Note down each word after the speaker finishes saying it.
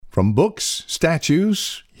From books,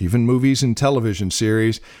 statues, even movies and television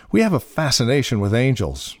series, we have a fascination with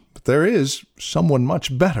angels. But there is someone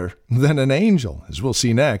much better than an angel, as we'll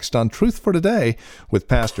see next on Truth for Today with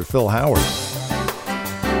Pastor Phil Howard.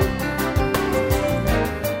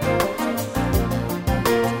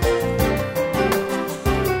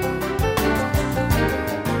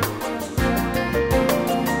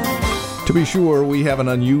 To be sure, we have an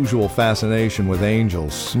unusual fascination with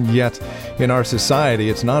angels, yet in our society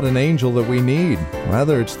it's not an angel that we need.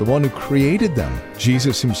 Rather, it's the one who created them,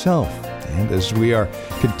 Jesus himself. And as we are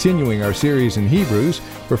continuing our series in Hebrews,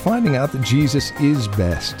 we're finding out that Jesus is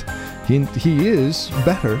best. He is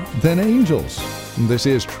better than angels. And this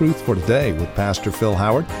is Truth for Today with Pastor Phil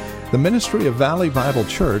Howard, the ministry of Valley Bible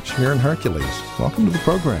Church here in Hercules. Welcome to the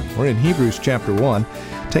program. We're in Hebrews chapter 1,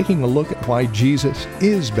 taking a look at why Jesus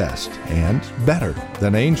is best and better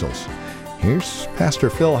than angels. Here's Pastor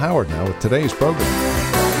Phil Howard now with today's program.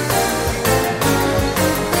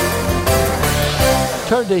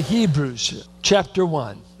 Turn to Hebrews chapter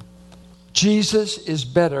 1. Jesus is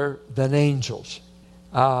better than angels.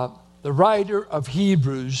 The writer of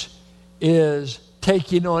Hebrews is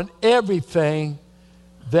taking on everything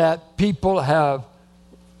that people have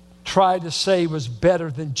tried to say was better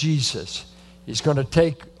than Jesus. He's going to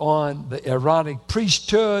take on the Aaronic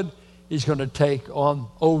priesthood. He's going to take on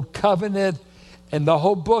Old Covenant. And the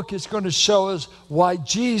whole book is going to show us why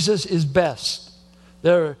Jesus is best.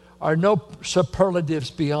 There are no superlatives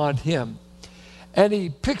beyond him. And he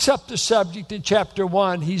picks up the subject in chapter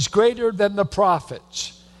 1. He's greater than the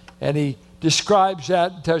prophets. And he describes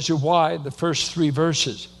that and tells you why in the first 3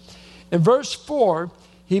 verses. In verse 4,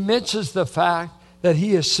 he mentions the fact that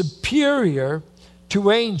he is superior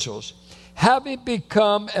to angels, having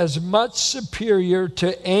become as much superior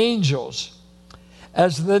to angels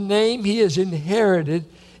as the name he has inherited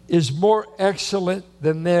is more excellent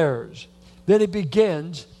than theirs. Then he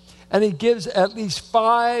begins, and he gives at least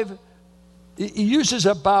 5, he uses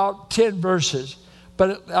about 10 verses,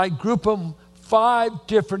 but I group them 5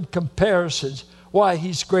 different comparisons why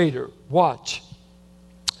he's greater. Watch.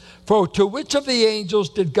 For to which of the angels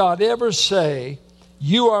did God ever say,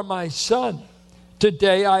 "You are my son,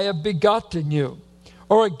 today I have begotten you"?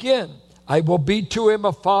 Or again, "I will be to him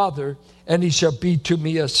a father, and he shall be to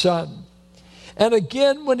me a son"? And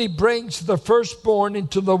again, when he brings the firstborn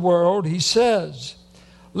into the world, he says,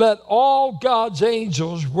 "Let all God's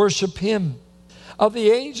angels worship him." Of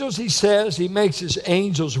the angels, he says, he makes his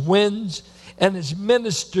angels winds and his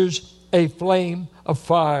ministers a flame of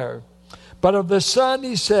fire. But of the Son,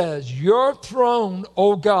 he says, "Your throne,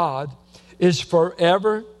 O God, is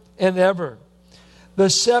forever and ever. The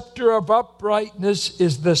scepter of uprightness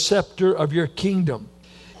is the scepter of your kingdom.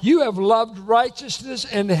 You have loved righteousness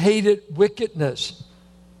and hated wickedness.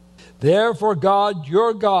 Therefore God,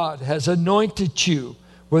 your God, has anointed you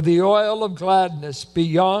with the oil of gladness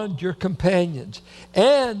beyond your companions.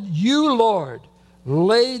 And you, Lord,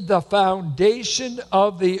 laid the foundation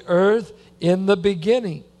of the earth in the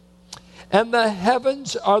beginning. And the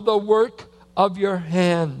heavens are the work of your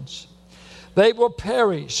hands. They will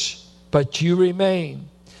perish, but you remain.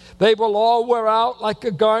 They will all wear out like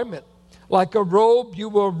a garment. Like a robe, you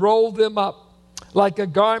will roll them up. Like a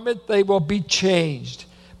garment, they will be changed.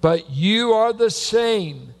 But you are the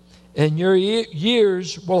same, and your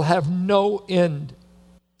years will have no end.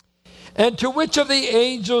 And to which of the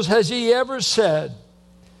angels has he ever said,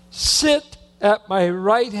 "Sit at my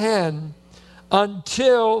right hand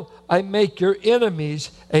until I make your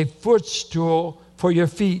enemies a footstool for your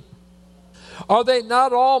feet"? Are they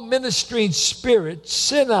not all ministering spirits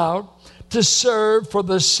sent out to serve for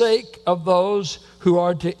the sake of those who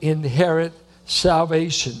are to inherit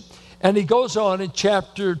salvation? And he goes on in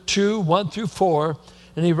chapter 2, 1 through 4,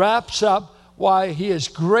 and he wraps up why he is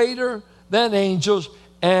greater than angels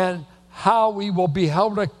and how we will be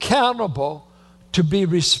held accountable to be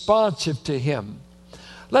responsive to him.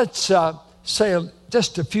 Let's say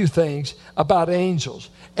just a few things about angels.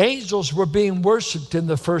 Angels were being worshiped in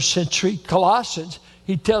the first century. Colossians,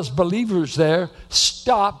 he tells believers there,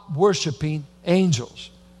 stop worshiping angels.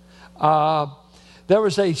 There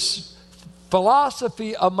was a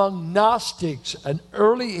philosophy among Gnostics, an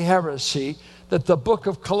early heresy that the book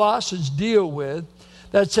of Colossians deal with,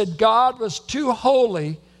 that said God was too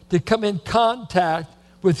holy to come in contact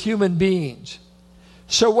with human beings.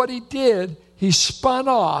 So what he did, he spun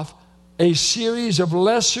off a series of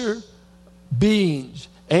lesser beings,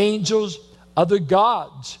 angels, other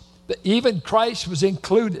gods. Even Christ was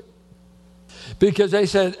included. Because they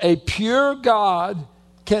said a pure God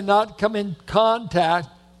cannot come in contact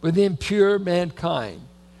with impure mankind.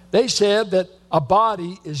 They said that a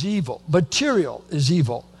body is evil, material is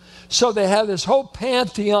evil. So they have this whole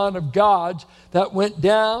pantheon of gods that went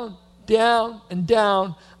down, down, and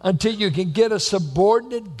down until you can get a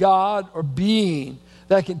subordinate God or being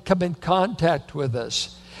that can come in contact with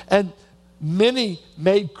us. And many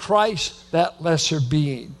made Christ that lesser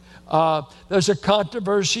being. There's a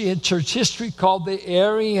controversy in church history called the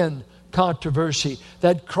Arian controversy,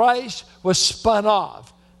 that Christ was spun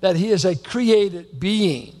off, that he is a created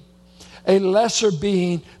being, a lesser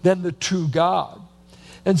being than the true God.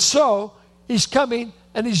 And so he's coming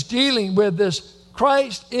and he's dealing with this.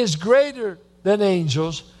 Christ is greater than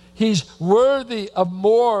angels. He's worthy of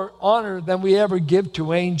more honor than we ever give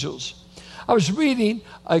to angels. I was reading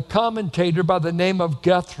a commentator by the name of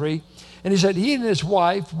Guthrie, and he said he and his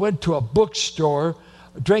wife went to a bookstore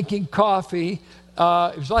drinking coffee.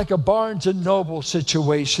 It was like a Barnes and Noble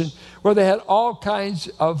situation where they had all kinds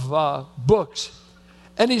of books.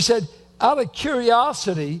 And he said, out of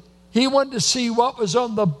curiosity, he wanted to see what was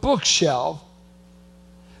on the bookshelf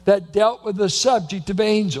that dealt with the subject of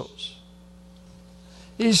angels.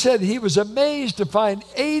 He said he was amazed to find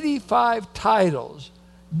 85 titles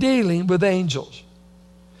dealing with angels.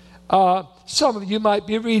 Some of you might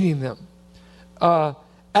be reading them.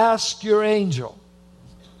 Ask Your Angel.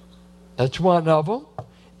 That's one of them.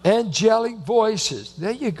 Angelic Voices.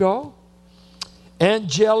 There you go.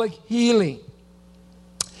 Angelic Healing.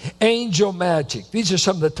 Angel Magic. These are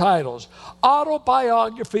some of the titles.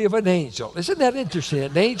 Autobiography of an Angel. Isn't that interesting?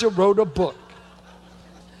 An angel wrote a book.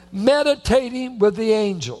 Meditating with the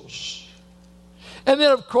Angels. And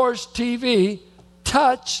then, of course, TV,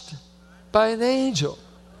 Touched by an Angel.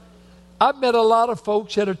 I've met a lot of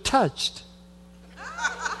folks that are touched.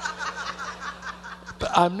 But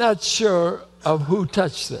I'm not sure of who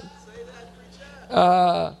touched them.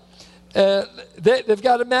 They've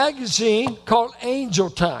got a magazine called Angel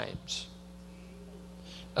Times.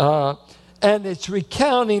 And it's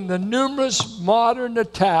recounting the numerous modern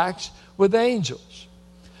attacks with angels.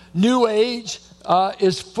 New Age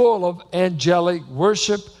is full of angelic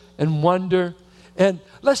worship and wonder. And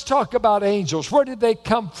let's talk about angels. Where did they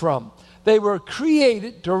come from? They were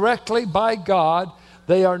created directly by God.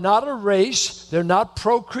 They are not a race. They're not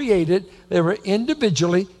procreated. They were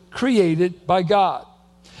individually created by God.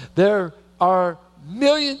 There are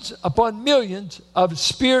millions upon millions of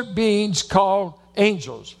spirit beings called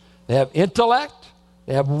angels. They have intellect.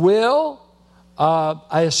 They have will.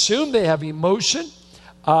 I assume they have emotion.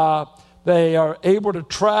 They are able to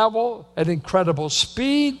travel at incredible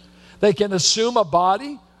speed. They can assume a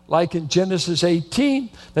body, like in Genesis 18.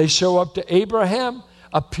 They show up to Abraham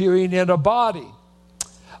appearing in a body.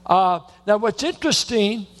 Now, what's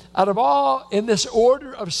interesting, out of all, in this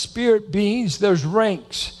order of spirit beings, there's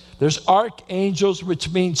ranks. There's archangels, which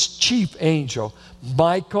means chief angel.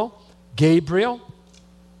 Michael, Gabriel.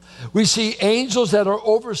 We see angels that are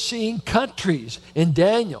overseeing countries in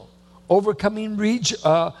Daniel, overseeing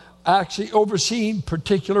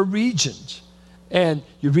particular regions. And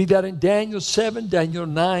you read that in Daniel 7, Daniel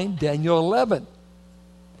 9, Daniel 11.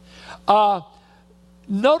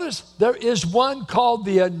 Notice there is one called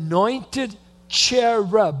the anointed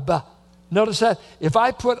cherub. Notice that. If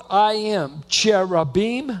I put I am,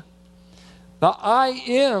 cherubim, the I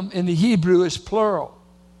am in the Hebrew is plural.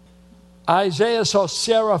 Isaiah saw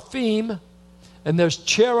seraphim, and there's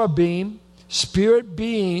cherubim, spirit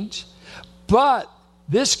beings. But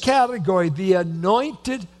this category, the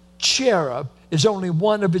anointed cherub, is only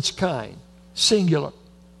one of its kind, singular.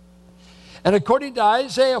 And according to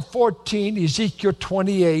Isaiah 14, Ezekiel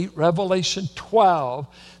 28, Revelation 12,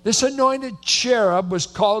 this anointed cherub was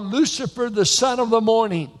called Lucifer, the son of the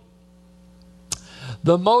morning.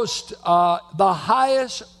 The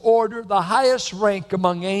highest order, the highest rank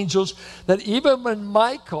among angels, that even when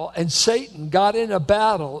Michael and Satan got in a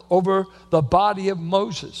battle over the body of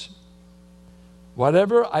Moses,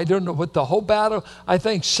 whatever, I don't know what the whole battle, I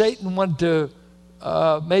think Satan wanted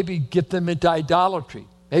to maybe get them into idolatry,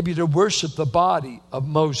 maybe to worship the body of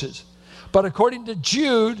Moses. But according to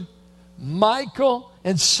Jude, Michael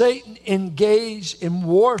and Satan engaged in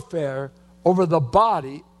warfare over the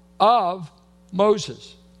body of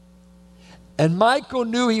Moses. And Michael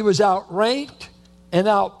knew he was outranked and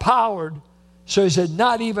outpowered, so he said,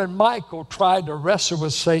 not even Michael tried to wrestle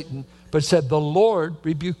with Satan, but said, the Lord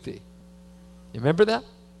rebuke thee. You remember that?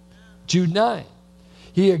 Jude 9.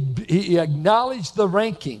 He acknowledged the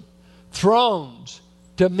ranking, thrones,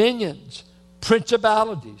 dominions,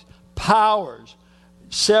 principalities, powers,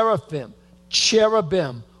 seraphim,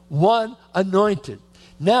 cherubim, one anointed.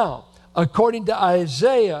 Now, according to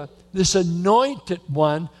Isaiah, this anointed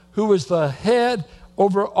one, who was the head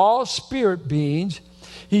over all spirit beings,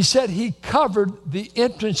 he said he covered the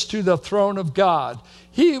entrance to the throne of God.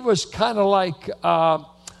 He was kind of like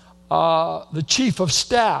the chief of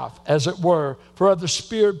staff, as it were, for other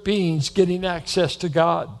spirit beings getting access to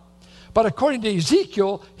God. But according to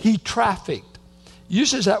Ezekiel, he trafficked.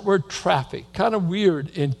 Uses that word traffic, kind of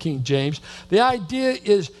weird in King James. The idea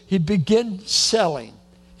is he began selling.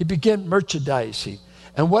 He began merchandising.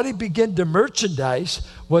 And what he began to merchandise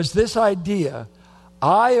was this idea: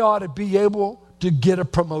 I ought to be able to get a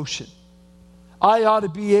promotion. I ought to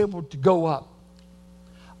be able to go up.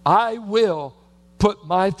 I will put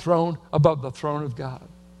my throne above the throne of God.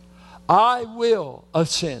 I will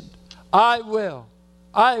ascend. I will.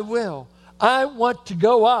 I want to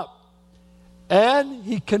go up. And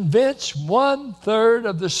he convinced 1/3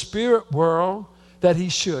 of the spirit world that he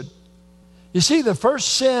should. You see, the first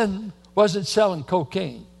sin wasn't selling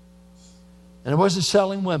cocaine. And it wasn't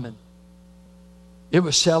selling women. It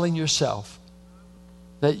was selling yourself.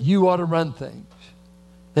 That you ought to run things.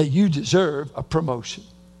 That you deserve a promotion.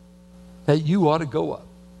 That you ought to go up.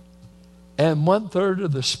 And 1/3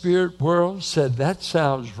 of the spirit world said, that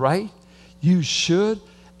sounds right. You should.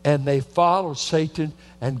 And they followed Satan,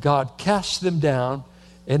 and God cast them down.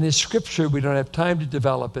 And in Scripture, we don't have time to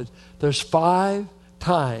develop it. There's 5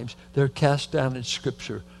 times they're cast down in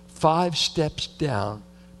Scripture. 5 steps down.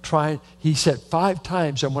 He said 5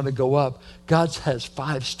 times I want to go up. God has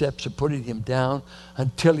 5 steps of putting him down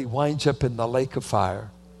until he winds up in the lake of fire.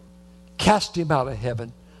 Cast him out of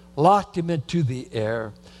heaven. Locked him into the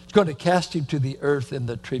air. It's going to cast him to the earth in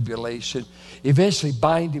the tribulation. Eventually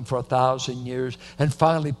bind him for 1,000 years. And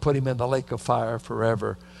finally put him in the lake of fire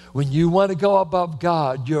forever. When you want to go above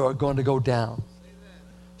God, you're going to go down.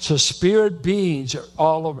 So spirit beings are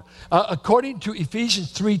all over. According to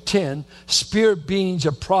Ephesians 3:10, spirit beings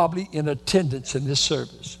are probably in attendance in this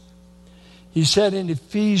service. He said in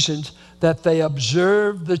Ephesians that they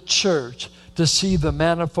observe the church to see the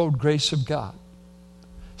manifold grace of God.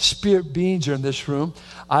 Spirit beings are in this room.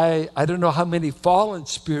 I don't know how many fallen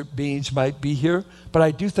spirit beings might be here, but I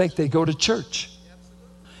do think they go to church.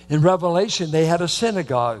 In Revelation, they had a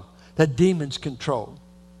synagogue that demons controlled.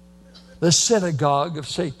 The synagogue of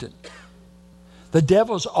Satan. The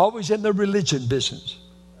devil's always in the religion business.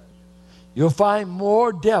 You'll find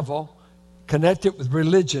more devil connected with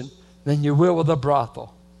religion than you will with a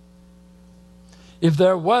brothel. If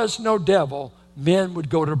there was no devil, men would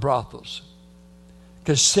go to brothels.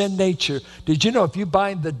 Because sin nature, did you know if you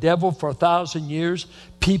bind the devil for 1,000 years,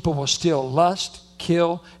 people will still lust,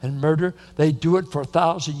 kill, and murder? They do it for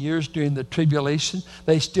 1,000 years during the tribulation.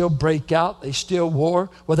 They still break out. They still war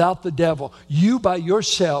without the devil. You by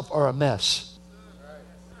yourself are a mess.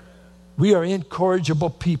 We are incorrigible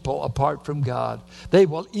people apart from God. They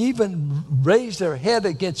will even raise their head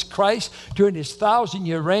against Christ during his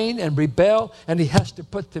 1,000-year reign and rebel, and he has to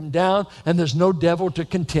put them down, and there's no devil to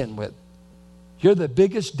contend with. You're the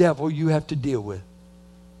biggest devil you have to deal with.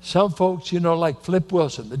 Some folks, like Flip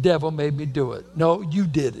Wilson, the devil made me do it. No, you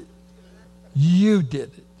did it. You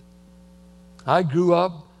did it. I grew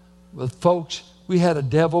up with folks, we had a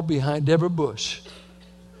devil behind every bush.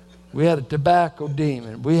 We had a tobacco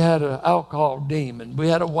demon. We had an alcohol demon. We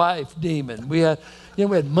had a wife demon. We had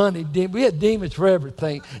money demon. We had demons for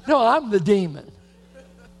everything. No, I'm the demon.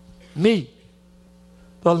 Me.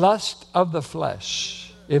 The lust of the flesh.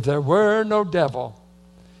 If there were no devil,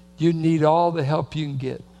 you need all the help you can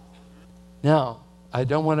get. Now, I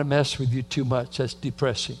don't want to mess with you too much. That's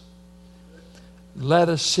depressing. Let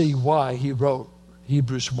us see why he wrote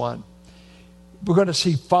Hebrews 1. We're going to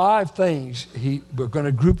see 5 things. We're going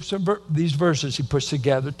to group these verses he puts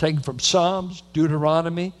together, taken from Psalms,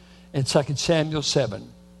 Deuteronomy, and 2 Samuel 7.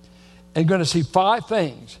 And going to see 5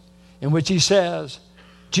 things in which he says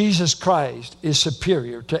Jesus Christ is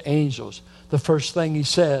superior to angels. The first thing he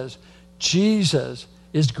says, Jesus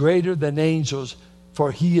is greater than angels,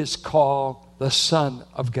 for he is called the Son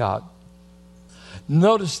of God.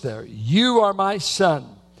 Notice there, you are my son.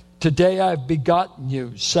 Today I've begotten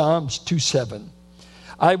you. Psalms 2:7.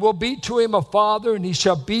 I will be to him a father, and he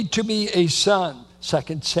shall be to me a son.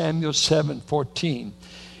 2 Samuel 7:14.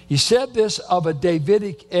 He said this of a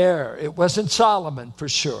Davidic heir. It wasn't Solomon for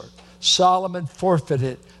sure. Solomon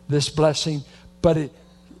forfeited this blessing, but it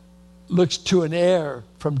looks to an heir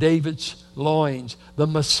from David's loins, the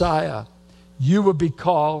Messiah. You will be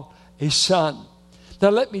called a son. Now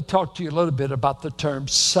let me talk to you a little bit about the term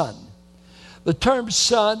son. The term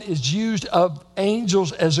son is used of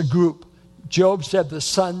angels as a group. Job said the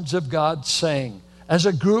sons of God sang. As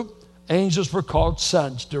a group, angels were called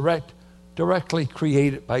sons, directly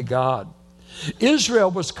created by God.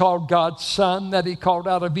 Israel was called God's son that he called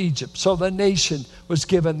out of Egypt. So the nation was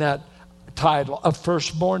given that title of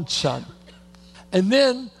firstborn son. And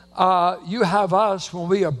then you have us when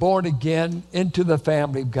we are born again into the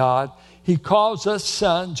family of God. He calls us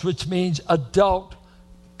sons, which means adult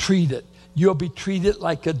treated. You'll be treated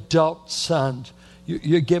like adult sons.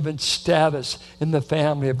 You're given status in the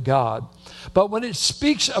family of God. But when it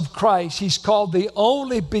speaks of Christ, he's called the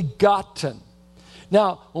only begotten.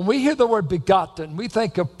 Now, when we hear the word begotten, we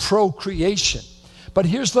think of procreation. But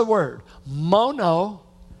here's the word, monogenes.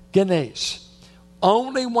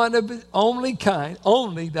 Only one of it, only kind,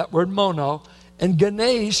 only that word mono. And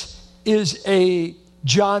genes is a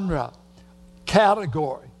genre,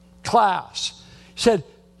 category, class. He said,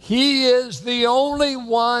 he is the only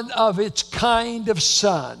one of its kind of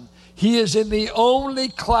son. He is in the only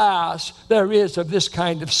class there is of this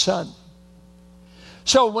kind of son.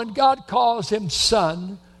 So when God calls him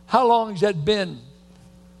son, how long has that been?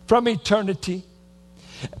 From eternity.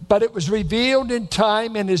 But it was revealed in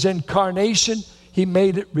time in his incarnation. He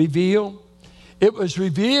made it reveal. It was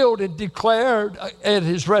revealed and declared at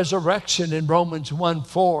his resurrection in Romans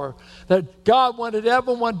 1:4 that God wanted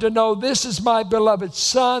everyone to know, this is my beloved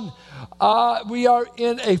son. We are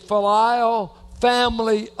in a filial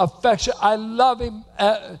family affection. I love him.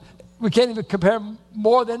 We can't even compare him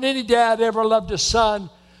more than any dad ever loved a son.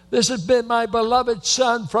 This has been my beloved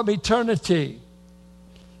son from eternity.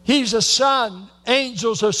 He's a son.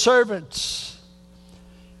 Angels are servants.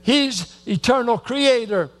 He's eternal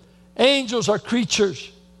creator. Angels are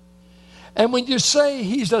creatures. And when you say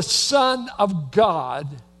he's a son of God,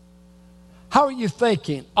 how are you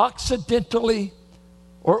thinking? Occidentally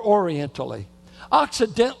or orientally?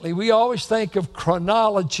 Occidentally, we always think of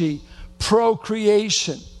chronology,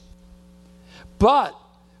 procreation. But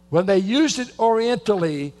when they used it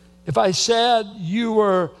orientally, if I said you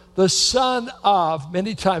were the son of,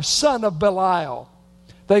 many times, son of Belial,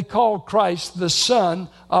 they called Christ the son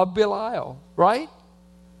of Belial, right?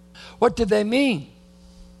 What did they mean?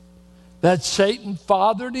 That Satan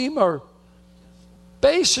fathered him? Or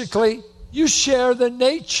basically, you share the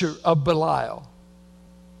nature of Belial.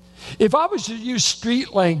 If I was to use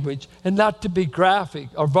street language and not to be graphic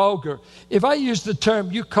or vulgar, if I use the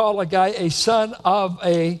term, you call a guy a son of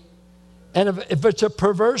a, and if it's a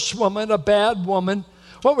perverse woman, a bad woman,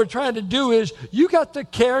 what we're trying to do is, you got the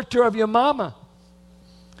character of your mama.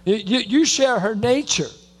 You share her nature.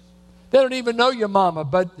 They don't even know your mama,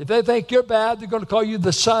 but if they think you're bad, they're going to call you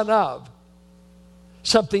the son of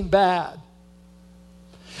something bad.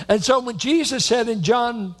 And so when Jesus said in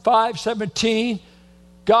John 5:17,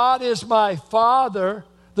 God is my Father,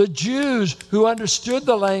 the Jews who understood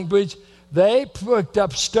the language, they picked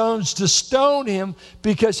up stones to stone him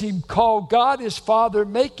because he called God his Father,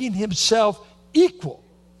 making himself equal.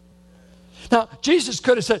 Now, Jesus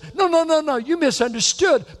could have said, no, you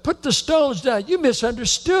misunderstood. Put the stones down. You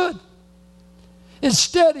misunderstood.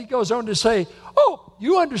 Instead, he goes on to say, oh,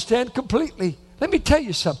 you understand completely. Let me tell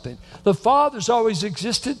you something. The Father's always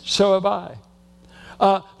existed, so have I.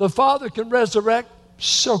 The Father can resurrect,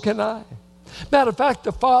 so can I. Matter of fact,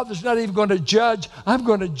 the Father's not even going to judge. I'm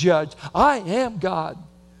going to judge. I am God.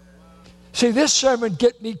 See, this sermon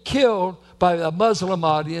get me killed by a Muslim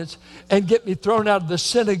audience and get me thrown out of the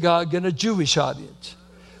synagogue in a Jewish audience.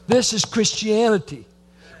 This is Christianity.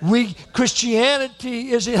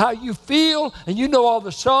 Christianity isn't how you feel and you know all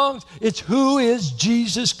the songs. It's who is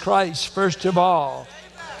Jesus Christ, first of all.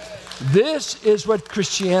 This is what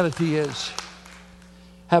Christianity is.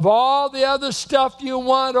 Have all the other stuff you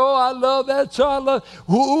want. Oh, I love that song. I love.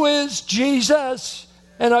 Who is Jesus?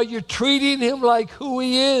 And are you treating him like who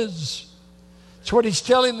he is? That's what he's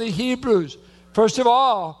telling the Hebrews. First of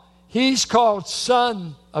all, he's called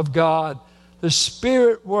Son of God. The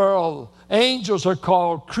spirit world, angels are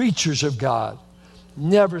called creatures of God,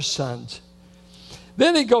 never sons.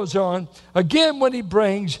 Then he goes on, again when he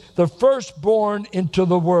brings the firstborn into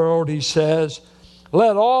the world, he says,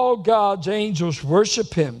 let all God's angels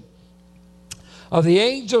worship him. Of the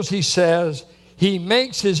angels, he says, he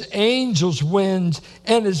makes his angels winds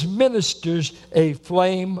and his ministers a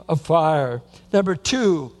flame of fire. Number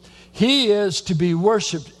two, he is to be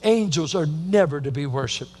worshiped. Angels are never to be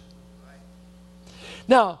worshiped.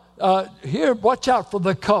 Now, here, watch out for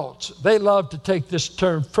the cults. They love to take this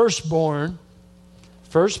term firstborn,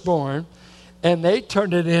 and they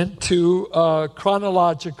turn it into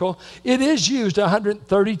chronological. It is used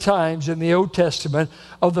 130 times in the Old Testament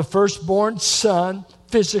of the firstborn son,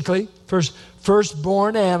 physically,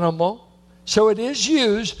 firstborn animal. So it is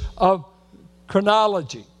used of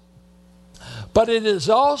chronology. But it is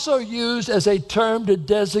also used as a term to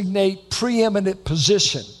designate preeminent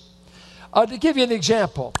position. To give you an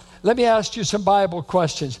example, let me ask you some Bible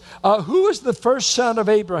questions. Who is the first son of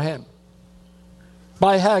Abraham?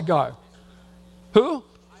 By Hagar. Who?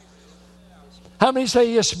 How many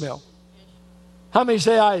say Ishmael? How many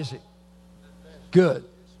say Isaac? Good.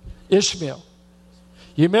 Ishmael.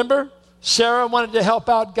 You remember Sarah wanted to help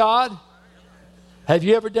out God? Have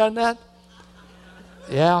you ever done that?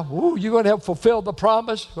 Yeah. Ooh, you're going to help fulfill the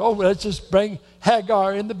promise? Oh, let's just bring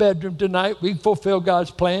Hagar in the bedroom tonight. We can fulfill God's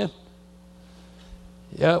plan.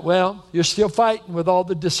 Yeah, well, you're still fighting with all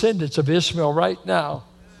the descendants of Ishmael right now.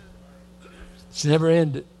 It's never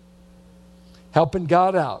ended. Helping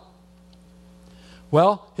God out.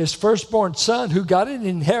 Well, his firstborn son, who got an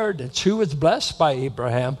inheritance, who was blessed by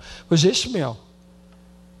Abraham, was Ishmael.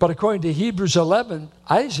 But according to Hebrews 11,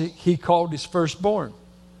 Isaac, he called his firstborn.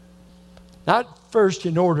 Not first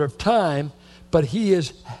in order of time, but he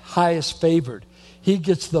is highest favored. He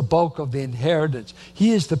gets the bulk of the inheritance.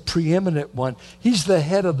 He is the preeminent one. He's the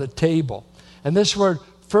head of the table. And this word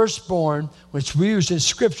firstborn, which we use in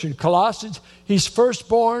Scripture, in Colossians, he's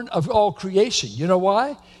firstborn of all creation. You know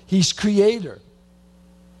why? He's creator.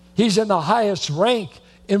 He's in the highest rank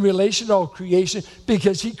in relation to all creation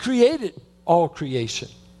because he created all creation.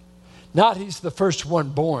 Not he's the first one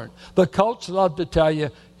born. The cults love to tell you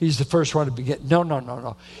he's the first one to begin.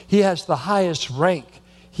 No. He has the highest rank.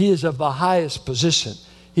 He is of the highest position.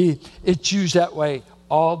 It's used that way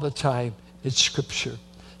all the time in Scripture.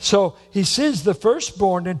 So he sends the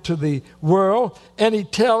firstborn into the world, and he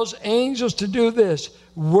tells angels to do this: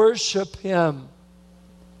 worship him.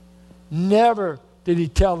 Never did he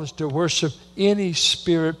tell us to worship any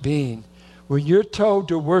spirit being. When you're told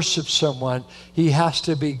to worship someone, he has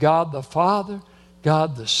to be God the Father,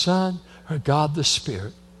 God the Son, or God the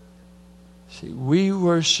Spirit. See, we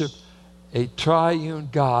worship a triune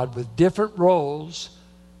God with different roles,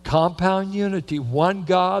 compound unity, one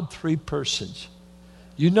God, three persons.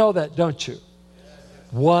 You know that, don't you?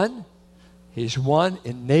 One, he's one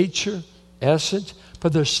in nature, essence,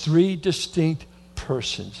 but there's three distinct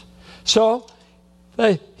persons. So,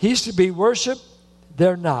 he's to be worshiped,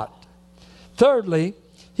 they're not. Thirdly,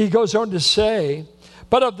 he goes on to say,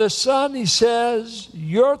 but of the Son, he says,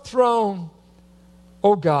 your throne,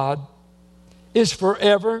 O God, is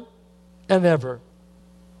forever and ever.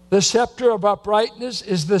 The scepter of uprightness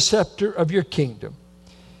is the scepter of your kingdom.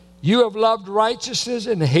 You have loved righteousness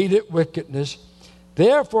and hated wickedness.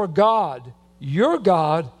 Therefore God, your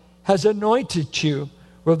God, has anointed you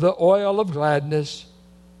with the oil of gladness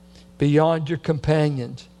beyond your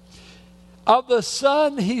companions. Of the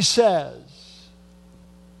Son, he says,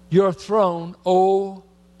 your throne, O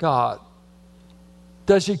God.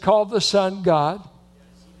 Does he call the Son God?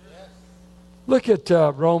 Look at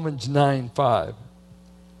Romans 9:5.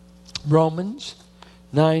 Romans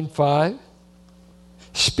 9:5.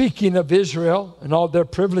 Speaking of Israel and all their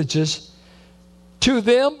privileges, to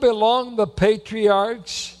them belong the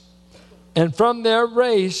patriarchs, and from their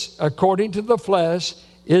race, according to the flesh,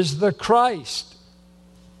 is the Christ,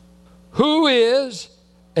 who is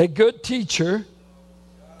a good teacher,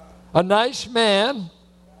 a nice man,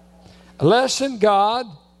 less than God,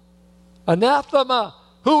 anathema,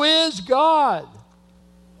 who is God.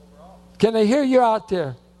 Can I hear you out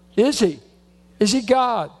there? Is he? Is he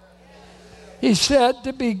God? He's said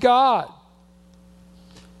to be God.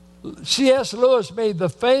 C.S. Lewis made the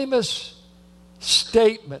famous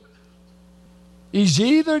statement. He's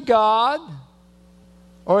either God,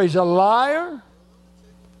 or he's a liar,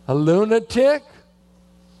 a lunatic,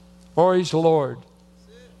 or he's Lord.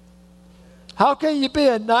 How can you be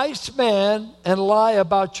a nice man and lie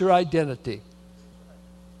about your identity?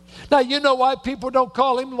 Now, you know why people don't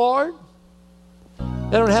call him Lord?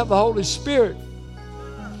 They don't have the Holy Spirit.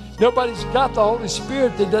 Nobody's got the Holy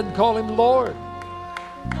Spirit that doesn't call him Lord.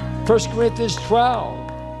 1 Corinthians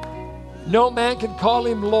 12. No man can call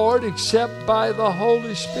him Lord except by the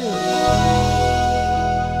Holy Spirit.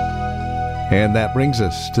 And that brings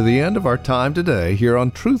us to the end of our time today here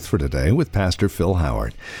on Truth for Today with Pastor Phil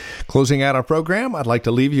Howard. Closing out our program, I'd like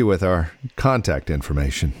to leave you with our contact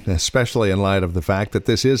information, especially in light of the fact that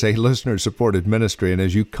this is a listener-supported ministry. And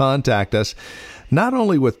as you contact us, not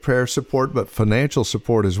only with prayer support, but financial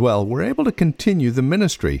support as well, we're able to continue the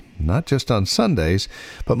ministry, not just on Sundays,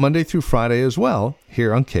 but Monday through Friday as well,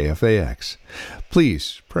 here on KFAX.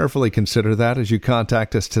 Please prayerfully consider that as you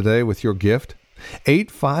contact us today with your gift.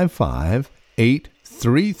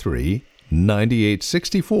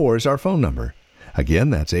 855-833-9864 is our phone number. Again,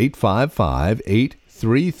 that's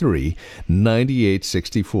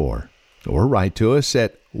 855-833-9864. Or write to us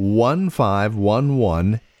at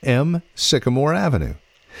 1511 M. Sycamore Avenue,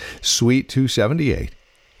 Suite 278,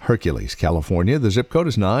 Hercules, California. The zip code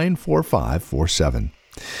is 94547.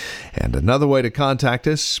 And another way to contact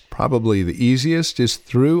us, probably the easiest, is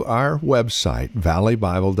through our website,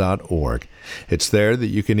 valleybible.org. It's there that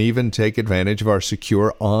you can even take advantage of our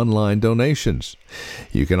secure online donations.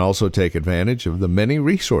 You can also take advantage of the many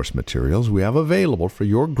resource materials we have available for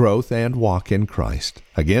your growth and walk in Christ.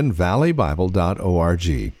 Again,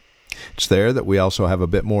 valleybible.org. It's there that we also have a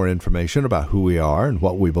bit more information about who we are and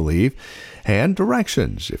what we believe, and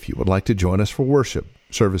directions if you would like to join us for worship.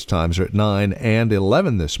 Service times are at 9 and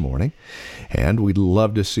 11 this morning, and we'd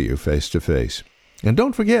love to see you face to face. And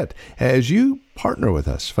don't forget, as you partner with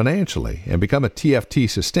us financially and become a TFT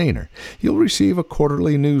sustainer, you'll receive a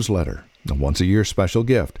quarterly newsletter, a once-a-year special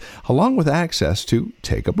gift, along with access to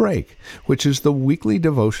Take a Break, which is the weekly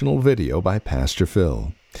devotional video by Pastor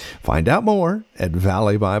Phil. Find out more at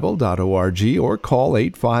valleybible.org or call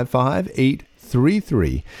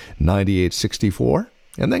 855-833-9864,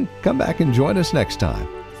 and then come back and join us next time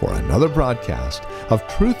for another broadcast of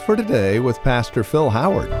Truth for Today with Pastor Phil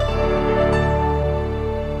Howard.